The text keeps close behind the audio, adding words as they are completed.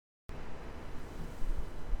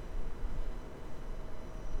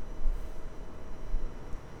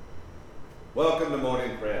Welcome to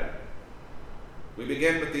morning prayer. We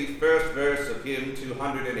begin with the first verse of hymn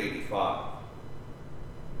 285.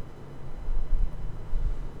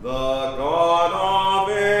 The God of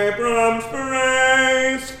Abraham's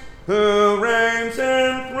praise, who reigns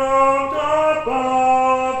enthroned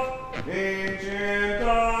above, ancient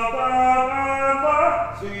of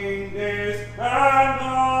ever, sing this and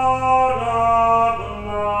God of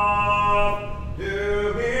love.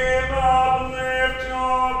 To him uplift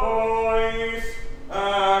your voice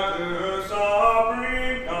at his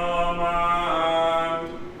supreme command.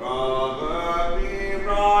 Brotherly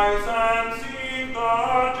rise and seek the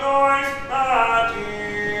joys at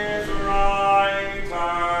his right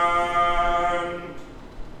hand.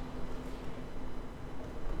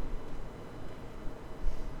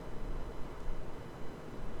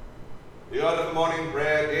 The order for morning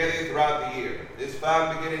prayer daily throughout the year is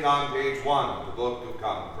found beginning on page 1 of the Book of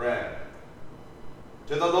Common Prayer.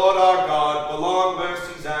 To the Lord our God belong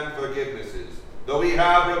mercies and forgivenesses, though we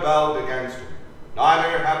have rebelled against him.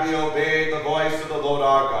 Neither have we obeyed the voice of the Lord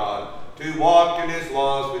our God, to walk in his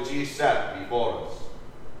laws which he set before us.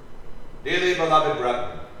 Dearly beloved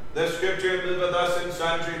brethren, the Scripture moveth us in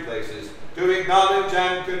sundry places to acknowledge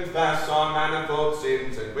and confess our manifold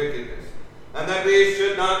sins and wickedness, and that we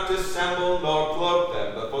should not dissemble nor cloak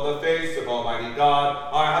them before the face of Almighty God,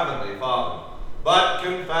 our Heavenly Father, but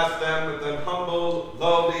confess them with an humble,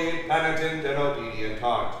 lowly, penitent, and obedient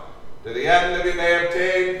heart, to the end that we may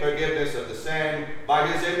obtain forgiveness of the same by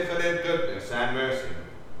his infinite goodness and mercy.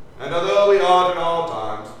 And although we ought at all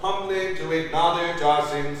times humbly to acknowledge our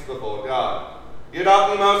sins before God, yet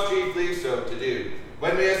ought we most chiefly so to do,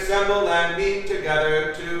 when we assemble and meet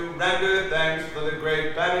together to render thanks for the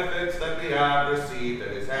great benefits that we have received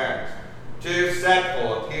at his hands, to set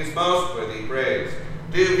forth his most worthy praise,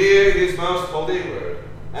 to hear his most holy word,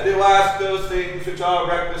 and to ask those things which are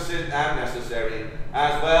requisite and necessary,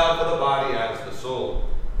 as well for the body as the soul.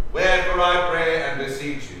 Wherefore I pray and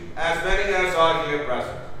beseech you, as many as are here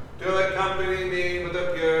present, to accompany me with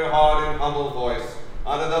a pure heart and humble voice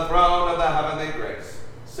under the throne of the heavenly grace,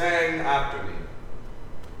 saying after me,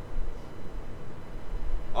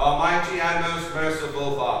 Almighty and most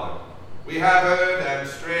merciful Father, we have heard and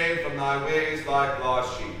strayed from thy ways like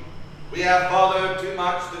lost sheep. We have followed too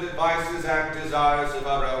much the advices and desires of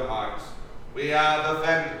our own hearts. We have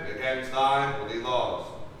offended against thy holy laws.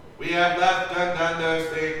 We have left undone those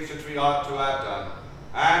things which we ought to have done,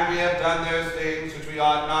 and we have done those things which we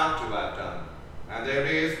ought not to have done, and there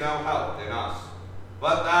is no help in us.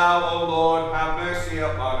 But thou, O Lord, have mercy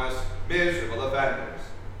upon us, miserable offenders.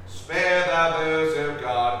 Spare thou those, O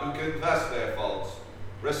God, who confess their faults.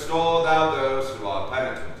 Restore thou those who are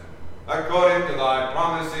penitent, according to thy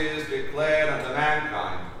promises declared unto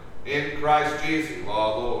mankind, in Christ Jesus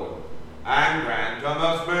our Lord. And grant, O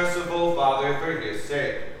most merciful Father, for his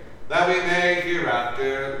sake, that we may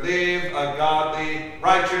hereafter live a godly,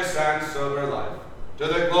 righteous, and sober life, to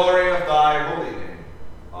the glory of thy holy name.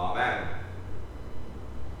 Amen.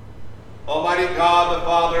 Almighty God, the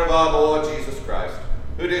Father of our Lord Jesus Christ,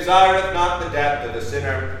 who desireth not the death of the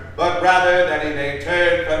sinner, but rather that he may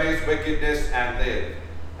turn from his wickedness and live,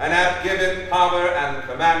 and hath given power and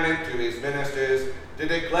commandment to his ministers to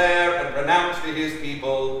declare and pronounce to his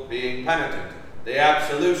people, being penitent, the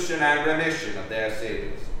absolution and remission of their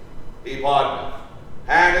sins. He pardoneth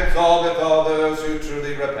and absolveth all those who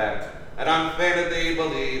truly repent and unfeignedly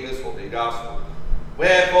believe his holy gospel.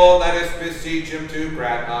 Wherefore let us beseech him to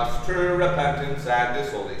grant us true repentance and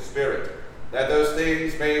his Holy Spirit, that those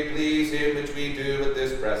things may please him which we do at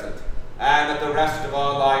this present, and that the rest of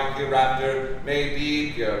our life hereafter may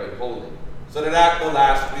be pure and holy, so that at the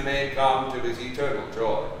last we may come to his eternal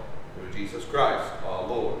joy. Through Jesus Christ our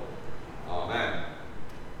Lord. Amen.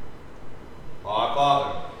 Our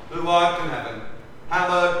Father, who art in heaven,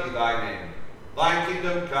 hallowed be thy name. Thy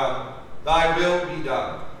kingdom come, thy will be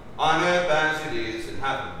done, on earth as it is in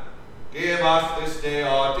heaven. Give us this day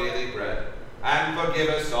our daily bread, and forgive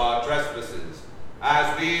us our trespasses,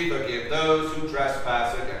 as we forgive those who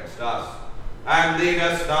trespass against us. And lead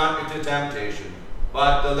us not into temptation,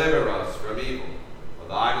 but deliver us from evil. For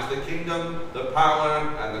thine is the kingdom, the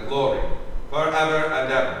power, and the glory, forever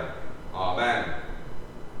and ever. Amen.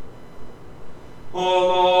 O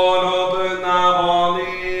Lord, open thou our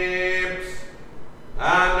lips,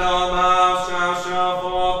 and our mouth shall show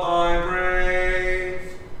forth thy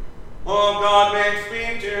praise. O God, make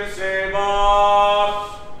speed to save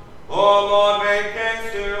us. O Lord, make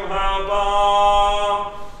haste to help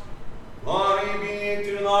us. Glory be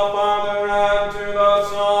to the Father, and to the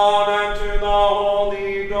Son, and to the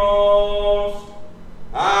Holy Ghost,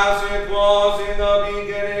 as it was in the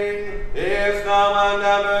beginning, is now, and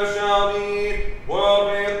ever shall be,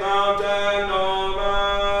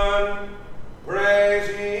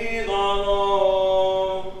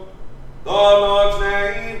 The Lord's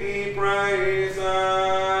name be praised.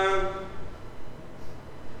 Good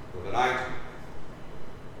night.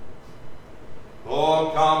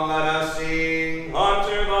 Oh, come, let us sing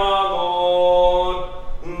unto the Lord.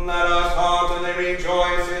 Let us heartily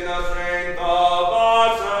rejoice in the strength of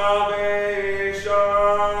our salvation.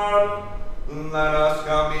 Let us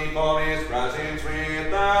come before his presence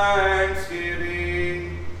with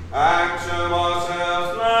thanksgiving, and show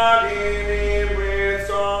ourselves glad in him with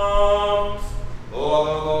songs. For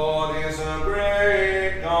the Lord is a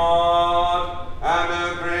great God, and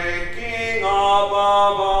a great King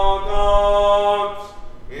above all gods.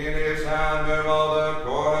 In his hand are all the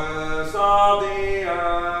corners of the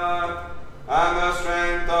earth, and the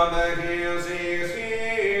strength of the hills is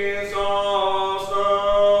his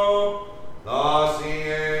also. The sea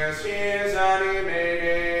is his, and he made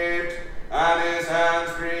it, and his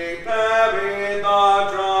hands prepared the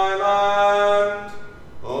dry land.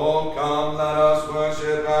 Oh, come, let us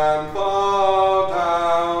worship and fall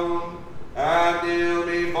down, and kneel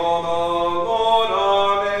before the Lord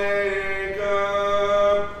our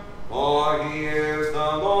Maker. For he is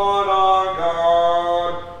the Lord our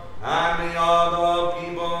God, and we are the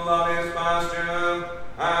people of his pasture,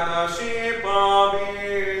 and the sheep of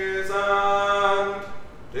his hand.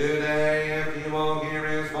 Today, if you will hear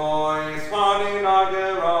his voice, harden not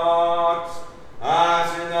your hearts, as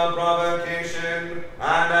in the provocation,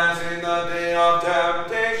 and as in the day of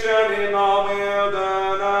temptation in the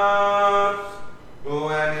wilderness.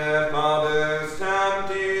 When your fathers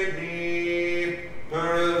tempted me,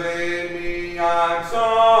 proving me, and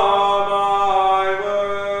saw my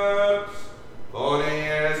works. 40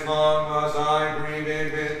 years long was I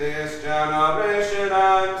grieved with this generation,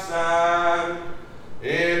 and said,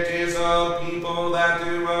 It is a people that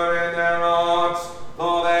do err in their hearts,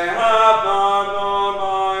 for they have not known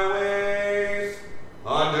my ways.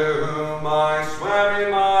 Under whom I swear in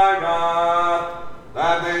my wrath,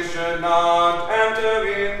 that they should not enter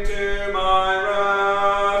into my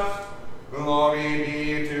rest. Glory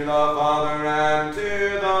be to the Father, and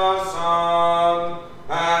to the Son,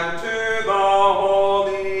 and to the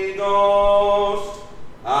Holy Ghost,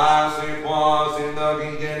 as it was in the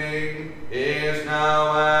beginning, is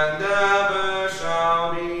now, and ever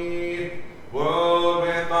shall be, world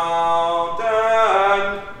without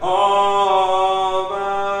end. Amen.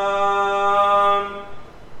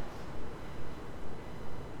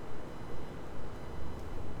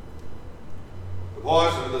 The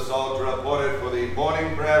portion of the Psalter reported for the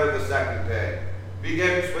morning prayer of the second day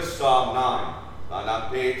begins with Psalm 9, found on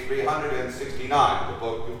page 369 of the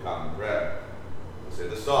Book of Common Prayer. We'll say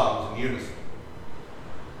the Psalms in unison.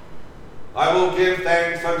 I will give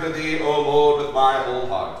thanks unto thee, O Lord, with my whole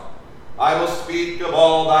heart. I will speak of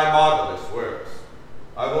all thy marvelous works.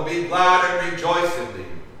 I will be glad and rejoice in thee.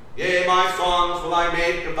 Yea, my songs will I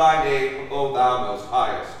make of thy name, O thou most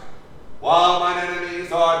highest. While mine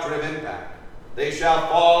enemies are driven back, they shall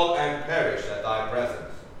fall and perish at thy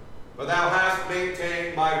presence. For thou hast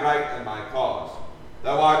maintained my right and my cause.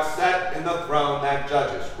 Thou art set in the throne that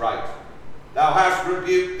judgest right. Thou hast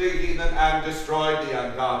rebuked the heathen and destroyed the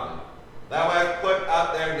ungodly. Thou hast put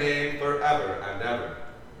out their name forever and ever.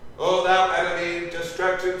 O thou enemy,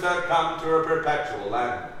 destructions are come to a perpetual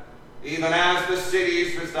land. Even as the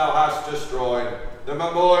cities which thou hast destroyed, the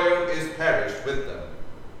memorial is perished with them.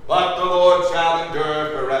 But the Lord shall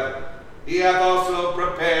endure forever. He hath also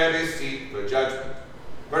prepared his seat for judgment.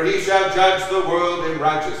 For he shall judge the world in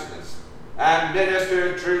righteousness, and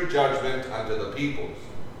minister true judgment unto the peoples.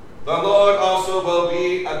 The Lord also will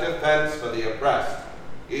be a defense for the oppressed,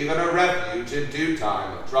 even a refuge in due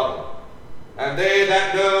time of trouble. And they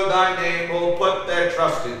that know thy name will put their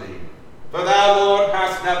trust in thee. For thou, Lord,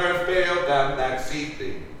 hast never failed them that seek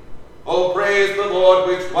thee. O praise the Lord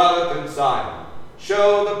which dwelleth in Zion.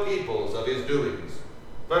 Show the peoples of his doings.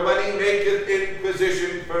 For when he maketh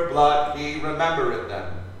inquisition for blood, he remembereth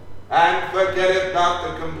them, and forgetteth not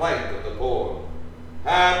the complaint of the poor.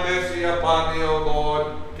 Have mercy upon me, O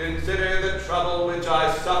Lord. Consider the trouble which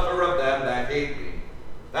I suffer of them that hate me.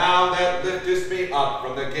 Thou that liftest me up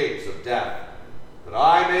from the gates of death, that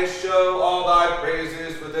I may show all thy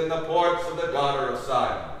praises within the ports of the daughter of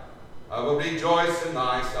Zion. I will rejoice in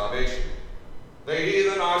thy salvation. The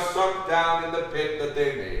heathen are sunk down in the pit that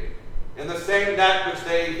they made. In the same net which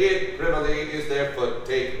they hid privily is their foot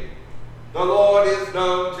taken. The Lord is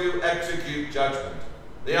known to execute judgment.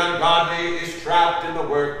 The ungodly is trapped in the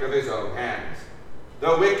work of his own hands.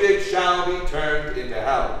 The wicked shall be turned into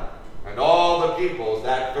hell, and all the peoples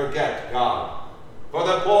that forget God. For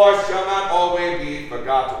the poor shall not always be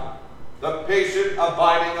forgotten. The patient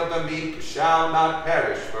abiding of the meek shall not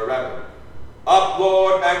perish forever. Up,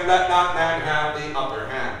 Lord, and let not man have the upper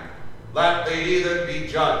hand. Let the heathen be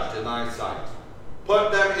judged in thy sight.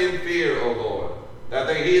 Put them in fear, O Lord, that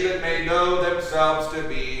the heathen may know themselves to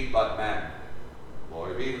be but men.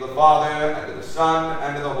 Glory be to the Father, and to the Son,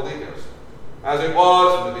 and to the Holy Ghost, as it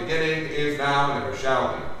was in the beginning, is now, and ever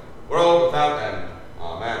shall be, world without end.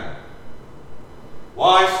 Amen.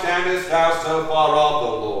 Why standest thou so far off,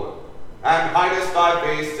 O Lord, and hidest thy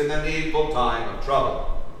face in the needful time of trouble?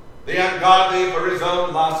 The ungodly for his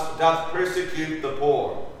own lust doth persecute the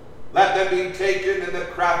poor. Let them be taken in the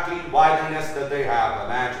crafty wiliness that they have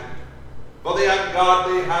imagined. For the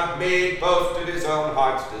ungodly hath made boast of his own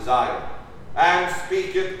heart's desire, and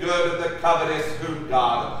speaketh good of the covetous whom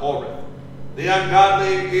God abhorreth. The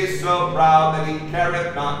ungodly is so proud that he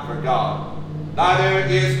careth not for God, neither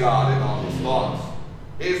is God in all his thoughts.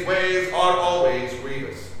 His ways are always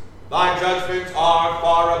grievous. Thy judgments are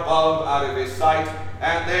far above out of his sight,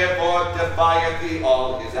 and therefore defieth he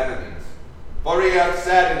all his enemies. For he hath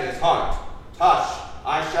said in his heart, Tush,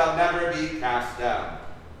 I shall never be cast down.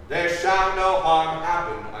 There shall no harm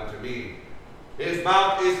happen unto me. His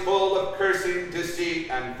mouth is full of cursing, deceit,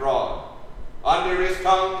 and fraud. Under his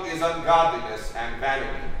tongue is ungodliness and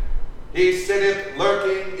vanity. He sitteth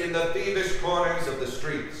lurking in the thievish corners of the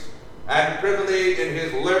streets, and privily in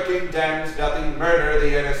his lurking dens doth he murder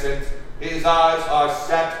the innocent. His eyes are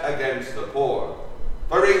set against the poor.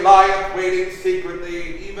 For he lieth waiting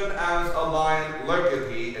secretly, even as a lion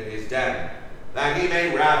lurketh he in his den, that he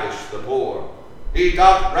may ravish the poor. He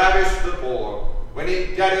doth ravish the poor, when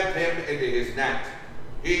he getteth him into his net.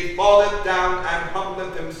 He falleth down and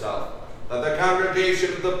humbleth himself, that the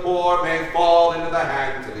congregation of the poor may fall into the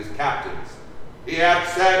hands of his captains. He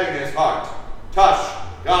hath said in his heart, Tush,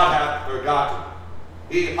 God hath forgotten.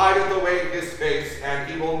 He hideth away his face,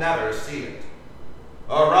 and he will never see it.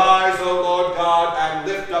 Arise, O Lord God, and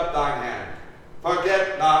lift up thine hand.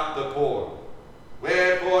 Forget not the poor.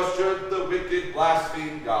 Wherefore should the wicked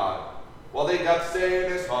blaspheme God, while he doth say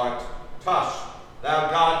in his heart, Tush, thou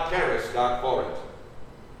God carest not for it.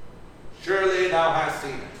 Surely thou hast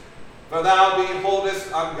seen it, for thou beholdest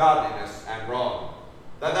ungodliness and wrong,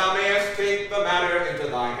 that thou mayest take the matter into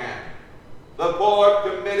thy hand. The poor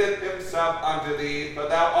committeth himself unto thee, for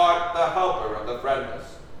thou art the helper of the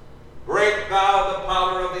friendless. Break thou the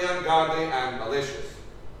power of the ungodly and malicious.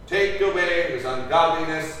 Take away his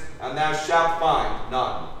ungodliness, and thou shalt find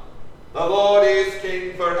none. The Lord is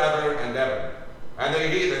king forever and ever, and the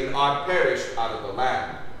heathen are perished out of the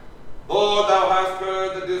land. Lord, thou hast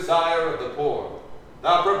heard the desire of the poor.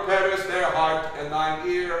 Thou preparest their heart, and thine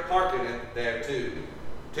ear hearkeneth thereto,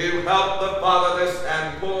 to help the fatherless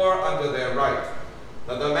and poor unto their right,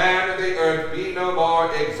 that the man of the earth be no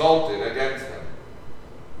more exalted against them.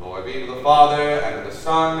 Glory be to the Father, and to the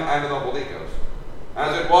Son, and to the Holy Ghost,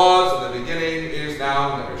 as it was in the beginning, is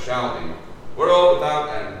now, and ever shall be, world without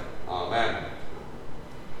end. Amen.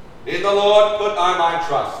 In the Lord put I my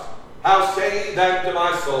trust. How say ye then to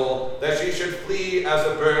my soul, that she should flee as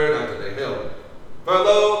a bird unto the hill? For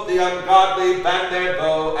lo, the ungodly bend their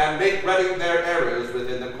bow, and make ready their arrows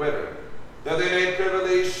within the quiver, that they may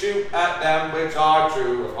privily shoot at them which are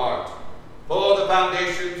true of heart. For the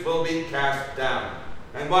foundations will be cast down,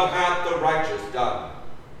 and what hath the righteous done?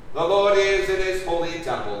 The Lord is in his holy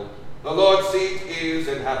temple, the Lord's seat is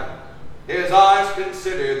in heaven. His eyes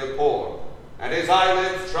consider the poor, and his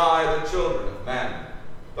eyelids try the children of men.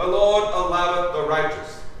 The Lord alloweth the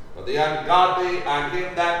righteous, but the ungodly and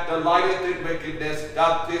him that delighteth in wickedness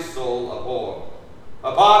doth his soul abhor.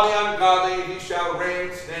 Upon the ungodly he shall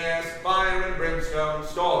rain snares, fire and brimstone,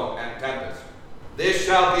 storm and tempest. This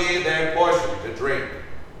shall be their portion to drink.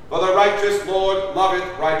 For the righteous Lord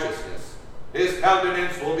loveth righteousness. His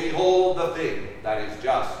countenance will behold the thing that is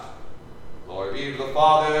just. Glory be to the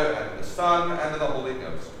Father, and to the Son, and to the Holy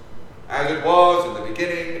Ghost, as it was in the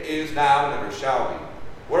beginning, is now, and ever shall be,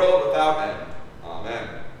 world without end. Amen.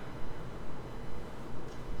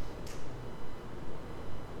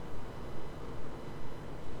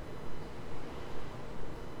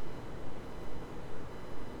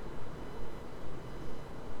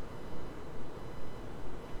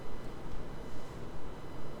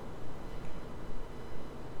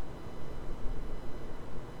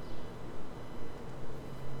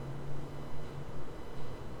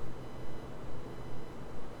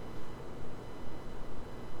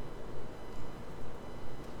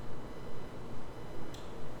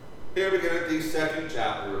 Here we begin at the second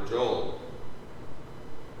chapter of Joel.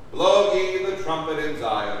 Blow ye the trumpet in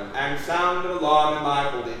Zion, and sound an alarm in my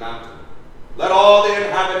holy mountain. Let all the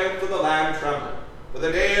inhabitants of the land tremble, for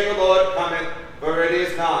the day of the Lord cometh, for it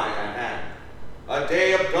is nigh at hand. A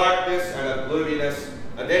day of darkness and of gloominess,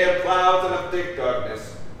 a day of clouds and of thick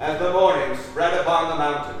darkness, as the morning spread upon the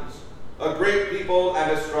mountains. A great people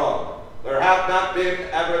and a strong. There hath not been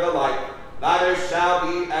ever the like, neither shall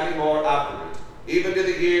be any more after it, even to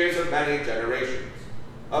the years of many generations.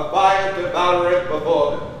 A fire devoureth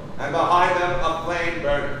before them, and behind them a flame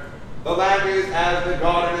burneth. The land is as the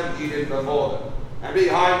Garden of Eden before them, and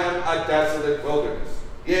behind them a desolate wilderness.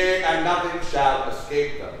 Yea, and nothing shall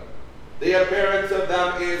escape them. The appearance of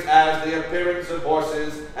them is as the appearance of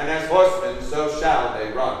horses, and as horsemen so shall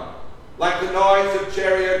they run. Like the noise of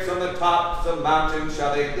chariots on the tops of mountains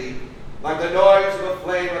shall they leap, like the noise of a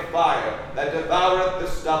flame of fire that devoureth the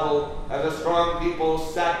stubble, as a strong people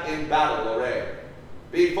set in battle array.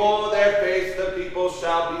 Before their face the people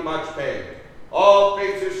shall be much pained. All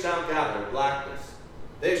faces shall gather blackness.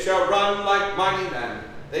 They shall run like mighty men.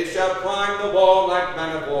 They shall climb the wall like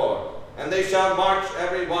men of war. And they shall march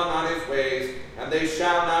every one on his ways, and they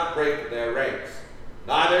shall not break their ranks.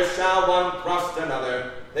 Neither shall one thrust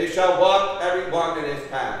another. They shall walk every one in his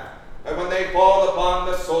path. And when they fall upon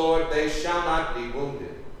the sword, they shall not be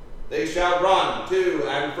wounded. They shall run to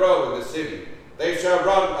and fro in the city. They shall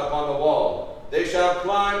run upon the wall. They shall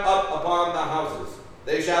climb up upon the houses.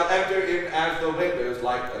 They shall enter in as the windows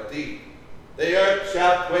like a thief. The earth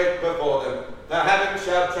shall quake before them. The heavens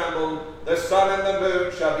shall tremble. The sun and the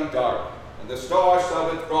moon shall be dark, and the stars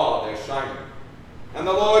shall withdraw their shining. And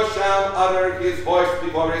the Lord shall utter his voice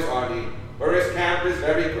before his army, for his camp is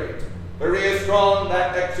very great. For he is strong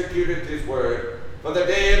that executeth his word. For the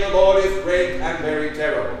day of the Lord is great and very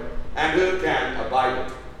terrible, and who can abide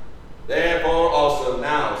it? Therefore also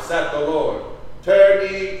now, saith the Lord,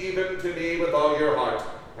 turn ye even to me with all your heart,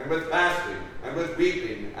 and with fasting, and with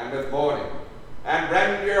weeping, and with mourning. And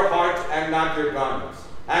rend your heart and not your garments,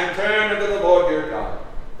 and turn unto the Lord your God.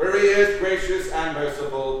 For he is gracious and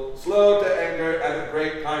merciful, slow to anger, and of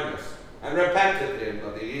great kindness, and repenteth him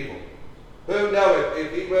of the evil. Who knoweth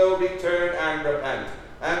if he will return and repent,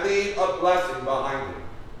 and leave a blessing behind him,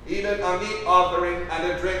 even a meat offering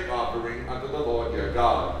and a drink offering unto the Lord your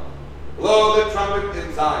God. Blow the trumpet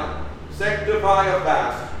in Zion, sanctify a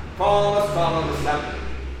fast, call a solemn assembly.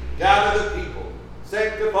 Gather the people,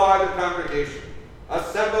 sanctify the congregation,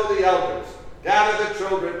 assemble the elders, gather the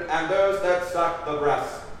children and those that suck the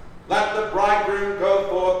breast. Let the bridegroom go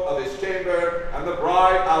forth of his chamber, and the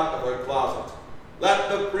bride out of her closet.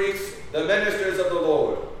 Let the priests, the ministers of the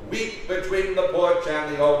Lord, weep between the porch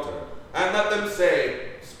and the altar, and let them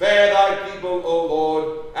say, Spare thy people, O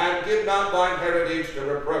Lord, and give not thine heritage to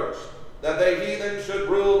reproach, that the heathen should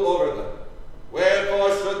rule over them.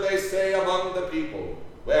 Wherefore should they say among the people,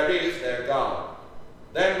 Where is their God?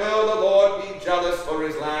 Then will the Lord be jealous for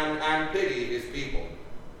his land, and pity his people.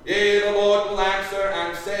 Yea, the Lord will answer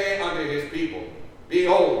and say unto his people,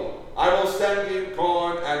 Behold, I will send you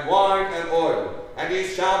corn and wine and oil, and ye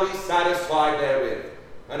shall be satisfied therewith.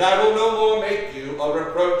 And I will no more make you a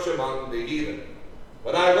reproach among the heathen.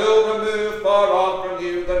 But I will remove far off from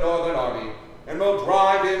you the northern army, and will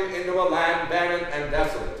drive him into a land barren and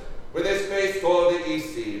desolate, with his face toward the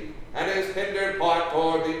east sea, and his hindered part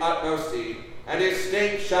toward the utmost sea. And his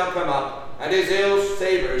stink shall come up, and his ill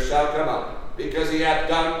savor shall come up, because he hath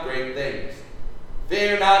done great things.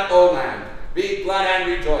 Fear not, O land, be glad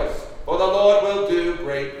and rejoice, for the Lord will do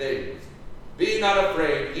great things. Be not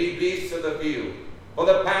afraid, ye beasts of the field, for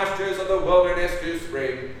the pastures of the wilderness do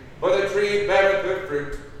spring, for the tree beareth her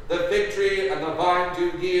fruit, the fig tree and the vine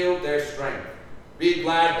do yield their strength. Be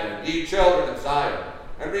glad then, ye children of Zion,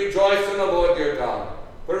 and rejoice in the Lord your God,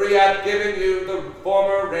 for he hath given you the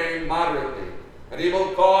former rain moderately, and he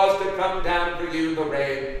will cause to come down for you the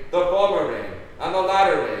rain, the former rain, and the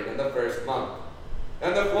latter rain in the first month.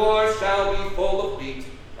 And the floor shall be full of wheat,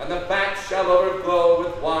 and the fat shall overflow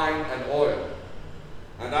with wine and oil.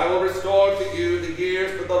 And I will restore to you the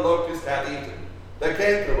years that the locust hath eaten, the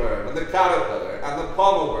cankerworm, and the caterpillar, and the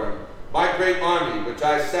palmerworm, my great army which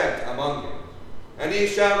I sent among you. And ye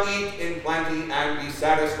shall eat in plenty and be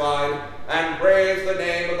satisfied, and praise the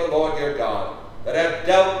name of the Lord your God, that hath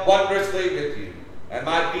dealt wondrously with you. And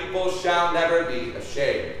my people shall never be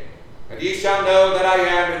ashamed. And ye shall know that I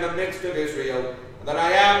am in the midst of Israel, and that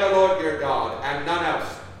I am the Lord your God, and none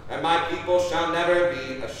else, and my people shall never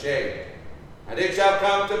be ashamed. And it shall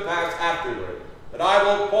come to pass afterward, that I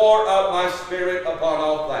will pour out my spirit upon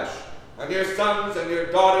all flesh, and your sons and your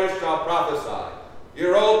daughters shall prophesy.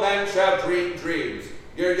 Your old men shall dream dreams,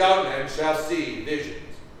 your young men shall see visions.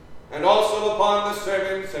 And also upon the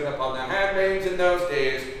servants and upon the handmaids in those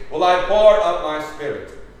days will I pour out my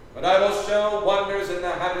spirit. And I will show wonders in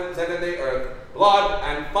the heavens and in the earth, blood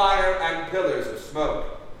and fire and pillars of smoke.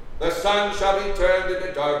 The sun shall be turned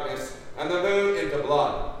into darkness, and the moon into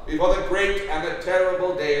blood, before the great and the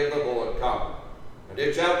terrible day of the Lord come. And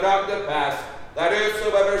it shall come to pass that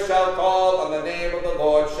whosoever shall call on the name of the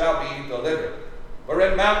Lord shall be delivered. For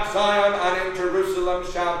in Mount Zion and in Jerusalem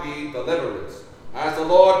shall be deliverance, as the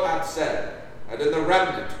Lord hath said, and in the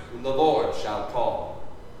remnant whom the Lord shall call.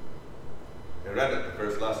 We read it the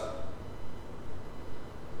first lesson.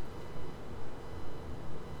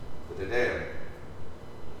 The Te Deum.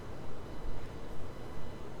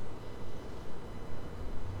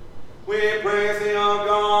 We praise thee, O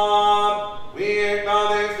God. We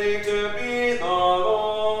acknowledge thee to be the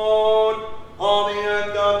Lord. Holy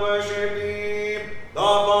and God worship thee, the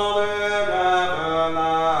Father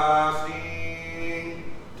everlasting.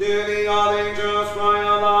 To thee all angels cry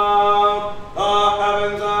aloud, the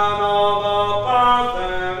heavens and all the powers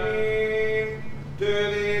therein. To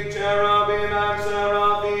thee cherubim and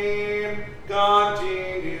seraphim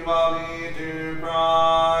continually do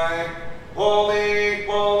cry, Holy,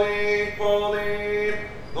 holy, holy,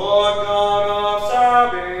 Lord God of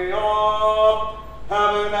Sabaoth.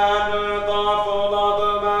 Heaven and earth are full of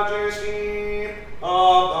the majesty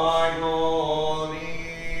of thy glory.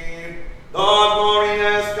 The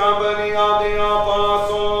glorious company of the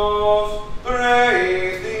apostles,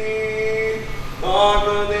 praise thee. The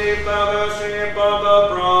goodly fellowship of the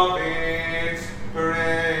prophets,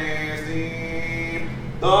 praise thee.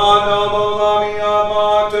 The noble army of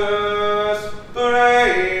martyrs,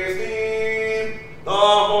 praise thee. The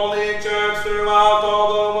holy church throughout all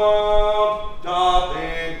the world doth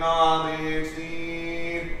acknowledge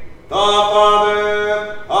thee. The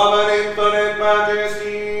Father of an infinite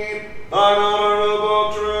majesty, thine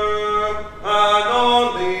honorable, true, and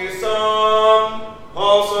only Son,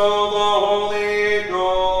 also the Holy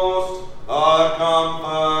Ghost, our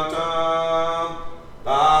Comforter.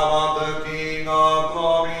 Thou art the King of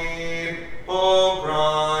glory, O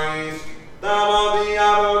Christ. Thou art the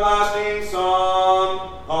everlasting Son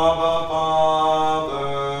of the Father.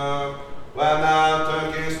 When thou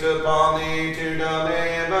tookest upon thee to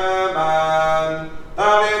deliver man,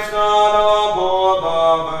 thou didst not abhor the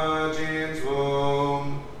Virgin's womb.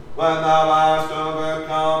 When thou hast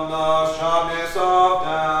overcome the sharpness of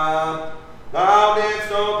death, thou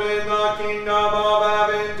didst open the kingdom of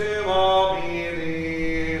heaven to all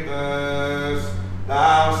believers.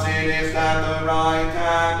 Thou sittest at the right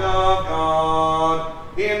hand of God,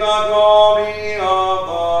 in the glory of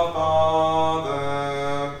the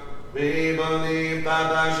Father. We believe that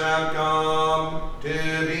thou shalt come to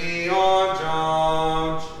be our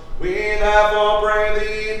judge. We therefore pray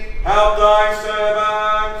thee, help thy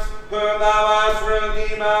servants, whom thou hast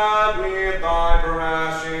redeemed with thy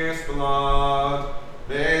precious blood.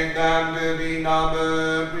 Make them to be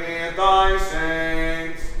numbered with thy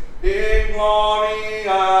saints, in glory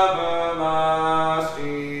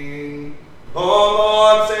everlasting. O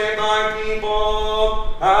Lord, save thy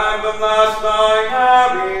people, and bless thy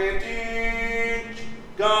heritage.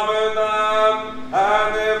 Govern them,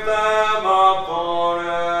 and lift them up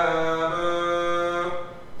forever.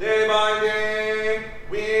 Day by day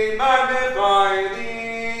we magnify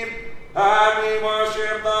thee, and we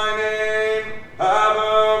worship thy name,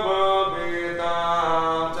 ever world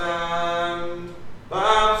without end.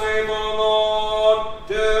 Vouchsafe, O Lord,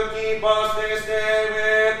 to keep us this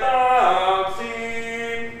day without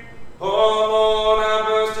sin. O Lord, have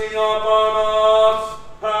mercy upon us,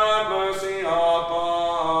 have mercy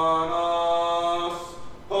upon us.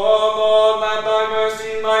 O Lord, let thy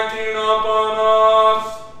mercy lighten upon us,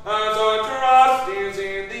 as our trust is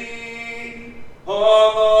in thee. O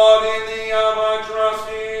Lord, in thee have I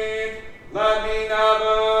trusted, let me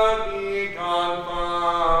never be confounded.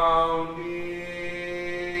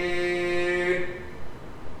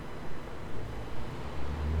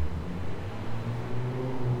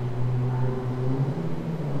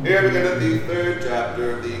 Here beginneth the third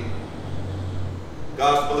chapter of the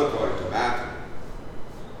Gospel according to Matthew.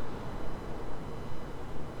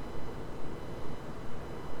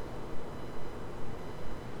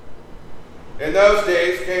 In those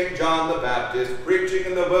days came John the Baptist, preaching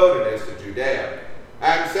in the wilderness of Judea,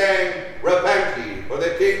 and saying, Repent ye, for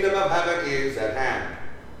the kingdom of heaven is at hand.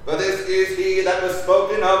 For this is he that was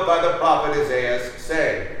spoken of by the prophet Isaiah,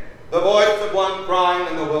 saying, The voice of one crying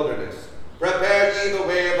in the wilderness, Prepare ye the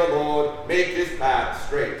way of the Lord, make his path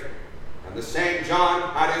straight. And the same John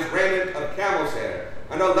had his raiment of camel's hair,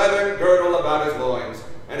 and a leathern girdle about his loins,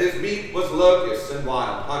 and his meat was locusts and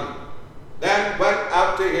wild honey. Then went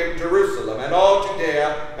out to him Jerusalem, and all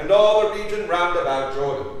Judea, and all the region round about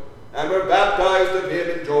Jordan, and were baptized of him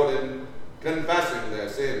in Jordan, confessing their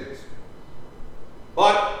sins.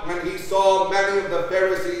 But when he saw many of the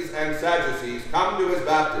Pharisees and Sadducees come to his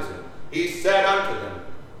baptism, He said unto them,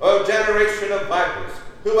 O generation of vipers,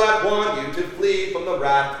 who hath warned you to flee from the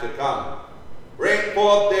wrath to come? Bring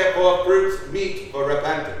forth therefore fruits meet for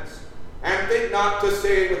repentance, and think not to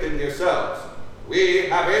say within yourselves, We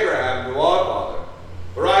have Abraham to our father.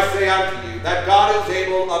 For I say unto you, that God is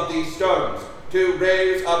able of these stones to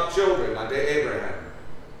raise up children unto Abraham.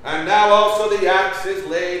 And now also the axe is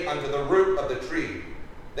laid unto the root of the tree.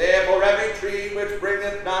 Therefore every tree which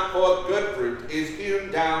bringeth not forth good fruit is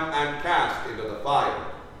hewn down and cast into the fire.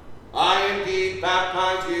 I indeed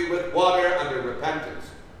baptize you with water unto repentance.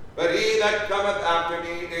 But he that cometh after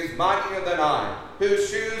me is mightier than I, whose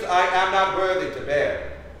shoes I am not worthy to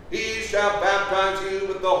bear. He shall baptize you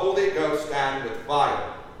with the Holy Ghost and with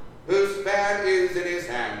fire, whose fan is in his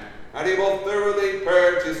hand, and he will thoroughly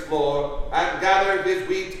purge his floor, and gather his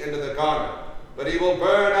wheat into the garner, but he will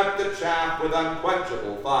burn up the chaff with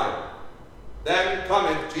unquenchable fire. Then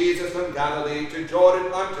cometh Jesus from Galilee to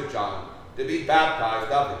Jordan unto John, to be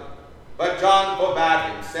baptized of him. But John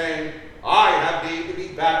forbade him, saying, I have need to be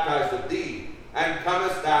baptized of thee, and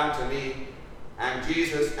comest thou to me? And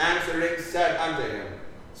Jesus answering said unto him,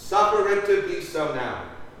 Suffer it to be so now,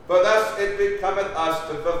 for thus it becometh us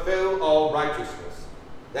to fulfill all righteousness.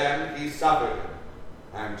 Then he suffered him.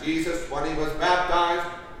 And Jesus, when he was baptized,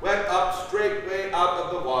 went up straightway out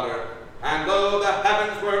of the water, and lo, the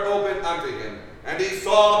heavens were opened unto him, and he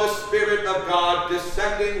saw the Spirit of God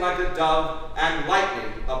descending like a dove, and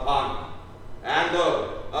lightning upon him. And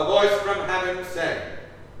lo, a voice from heaven saying,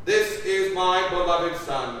 This is my beloved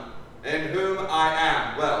Son, in whom I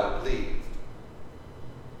am well pleased.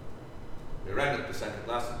 We end the second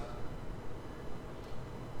lesson.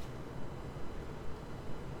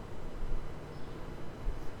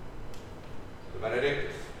 The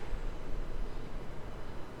Benedictus.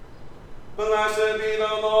 Blessed be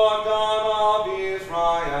the Lord God of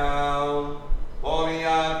Israel, for he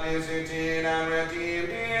hath visited and redeemed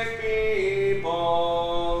his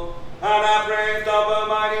people, and hath raised up a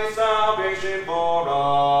mighty salvation for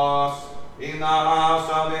us in the house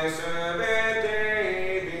of his servant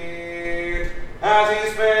David, as he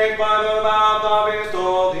spake by the mouth of his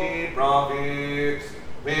holy prophets,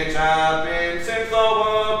 which have been since the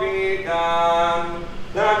world began,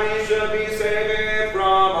 that we should be saved from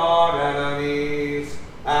our enemies,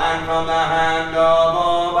 and from the hand of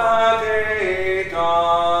all that hate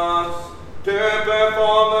us, to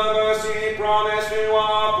perform the mercy promised to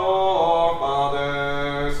our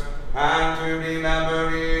forefathers, and to remember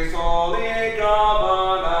his holy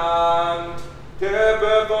covenant, to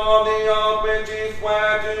perform the oath which he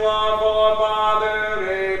sware to our forefather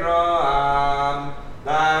Abraham,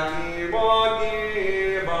 that he would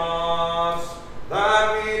give us, that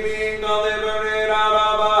we, being delivered out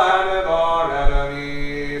of the hand of our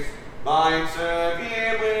enemies, might serve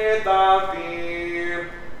him without fear,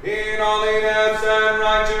 in holiness and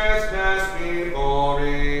righteousness before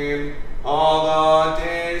him, all the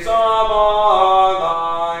days of our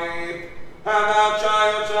life. And thou,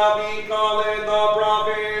 child, shalt be called the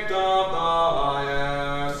prophet of the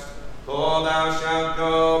highest, for thou shalt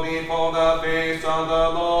go before the face of the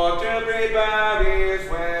Lord to prepare his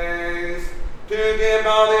ways, to give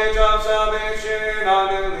knowledge of salvation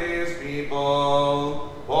unto his people,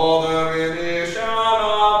 for the remission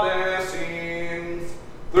of their sins,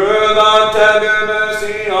 through the tender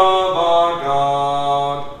mercy of our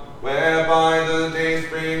God, whereby the day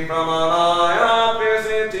spring from on high hath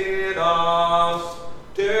visited us,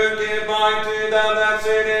 to give light to them that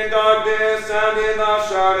sit in darkness and in the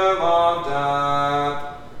shadow of death,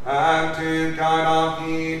 and to guide our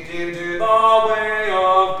feet into the way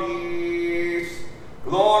of peace.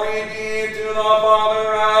 Glory be to the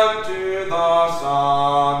Father, and to the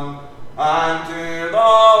Son, and to the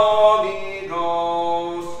Holy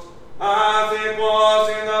Ghost, as it was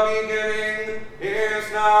in the beginning,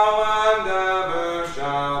 is now, and ever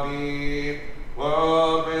shall be,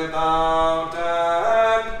 world without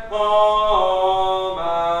end.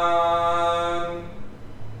 Amen.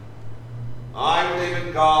 I believe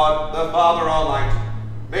in God, the Father Almighty,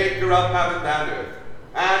 maker of heaven and earth,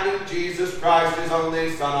 and in Jesus Christ, his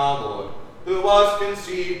only Son, our Lord, who was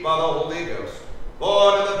conceived by the Holy Ghost,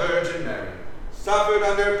 born of the Virgin Mary, suffered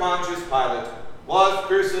under Pontius Pilate, was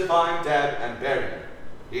crucified, dead, and buried.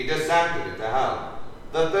 He descended into hell.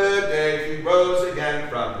 The third day he rose again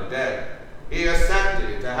from the dead. He ascended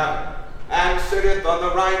into heaven, and sitteth on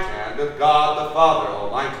the right hand of God the Father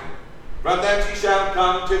Almighty. From thence he shall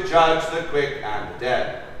come to judge the quick and the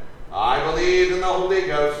dead. I believe in the Holy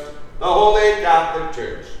Ghost, the Holy Catholic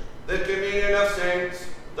Church, the communion of saints,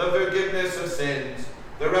 the forgiveness of sins,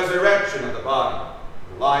 the resurrection of the body,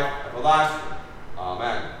 the life everlasting.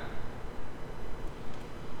 Amen.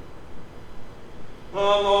 The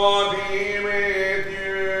Lord be with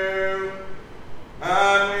you,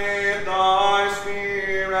 and with thy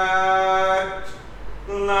spirit.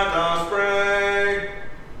 Let us pray.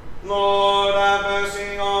 Lord, have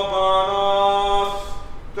mercy upon us.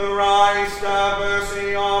 Christ, have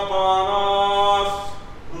mercy upon us.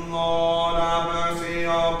 Lord, have mercy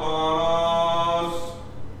upon us.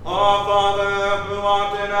 Our Father, who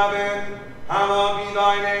art in heaven, hallowed be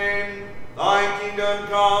thy name. Thy kingdom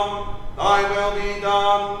come, thy will be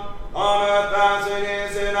done, on earth as it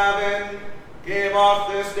is in heaven. Give us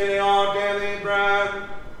this day our daily bread,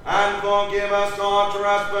 and forgive us our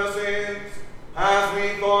trespasses, as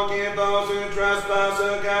we forgive those who trespass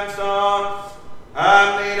against us.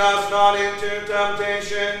 And lead us not into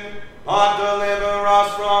temptation, but deliver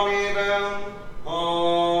us from evil.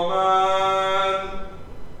 Amen.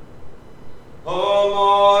 O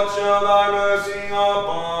Lord, show thy mercy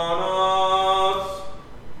upon us,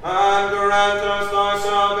 and grant us thy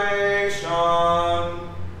salvation.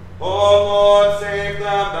 O Lord, save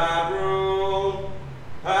them that rule,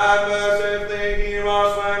 and mercifully hear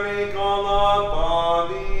us when we call upon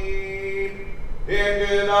thee.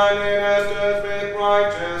 Into thy ministers with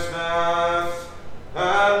righteousness,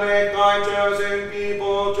 and make thy chosen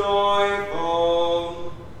people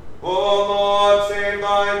joyful. O Lord, save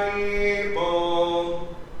thy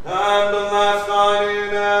people, and bless thine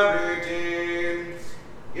inheritance.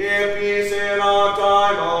 Give peace in our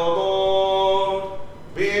time, O Lord,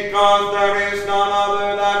 because there is none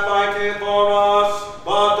other that fighteth for us,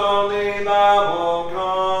 but only thou, O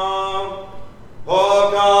God.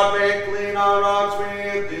 O God, make clean our hearts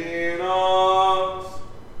within us,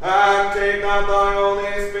 and take not thy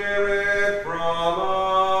Holy Spirit from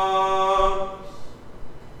us.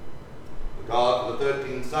 The God of the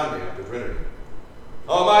 13th Sunday after Trinity.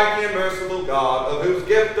 Almighty and merciful God, of whose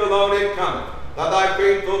gift alone it cometh, that thy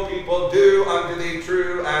faithful people do unto thee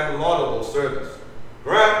true and laudable service.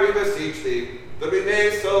 Grant, we beseech thee, that we may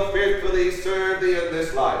so faithfully serve thee in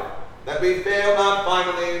this life, that we fail not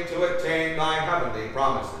finally to attain thy heavenly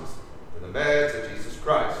promises. In the merits of Jesus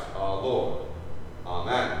Christ our Lord.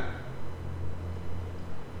 Amen.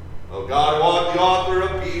 O God, who art the author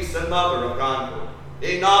of peace and lover of concord,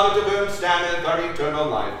 in knowledge of whom standeth our eternal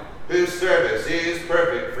life, whose service is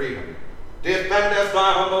perfect freedom, defend us,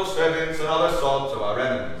 thy humble servants, and all assaults of our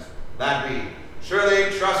enemies, that we, surely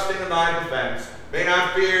trusting in thy defense, may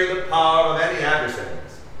not fear the power of any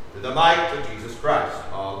adversaries, through the might of Jesus Christ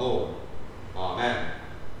our Lord. Amen.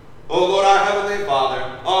 O Lord, our heavenly Father,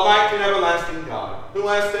 almighty and everlasting God, who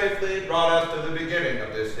hast safely brought us to the beginning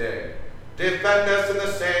of this day, defend us in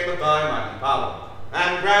the same with thy mighty power,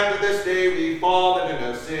 and grant that this day we fall into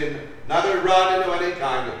no sin, neither run into any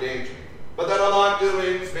kind of danger, but that all our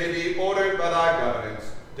doings may be ordered by thy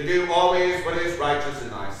governance, to do always what is righteous in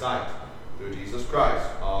thy sight, through Jesus Christ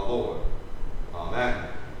our Lord. Amen.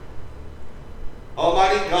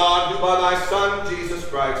 Almighty God, who by thy Son Jesus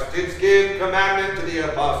Christ didst give commandment to the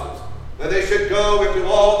apostles, that they should go into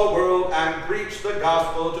all the world and preach the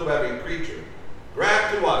gospel to every creature,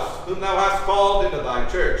 grant to us, whom thou hast called into thy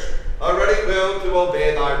church, a ready will to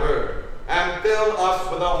obey thy word, and fill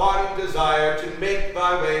us with a hearty desire to make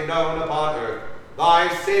thy way known upon earth, thy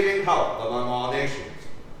saving help among all nations.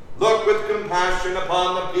 Look with compassion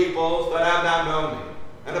upon the peoples that have now known thee,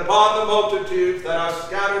 and upon the multitudes that are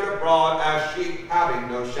scattered abroad as sheep having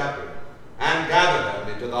no shepherd, and gather them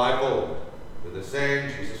into thy fold, through the same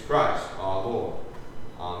Jesus Christ our Lord.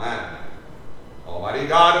 Amen. Almighty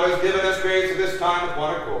God, who has given us grace at this time with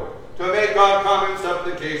one accord, to make our common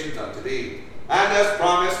supplications unto thee, and hast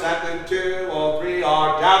promised that when two or three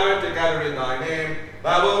are gathered together in thy name,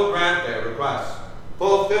 thou wilt grant their requests.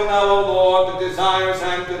 Fulfill now, O Lord, the desires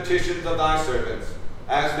and petitions of thy servants,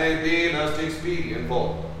 as may be most expedient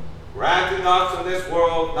for them, granting us in this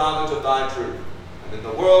world knowledge of thy truth, and in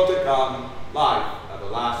the world to come life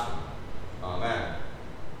everlasting. Amen.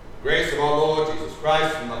 The grace of our Lord Jesus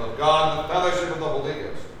Christ, and the love of God, and the fellowship of the Holy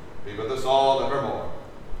Ghost be with us all evermore.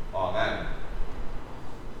 Amen.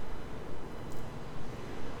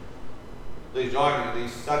 Please join me in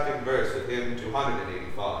the second verse of hymn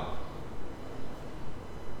 285.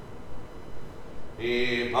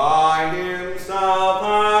 He by himself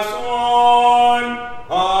has sworn,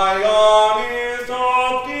 I on his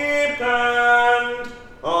oath depend,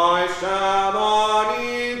 I shall on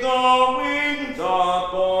eagle wings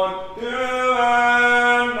upborne to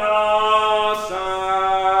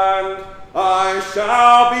ascend. I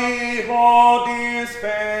shall behold his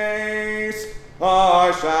face,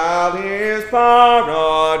 I shall his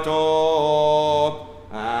power adore,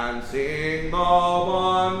 and sing the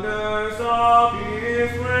wonders of his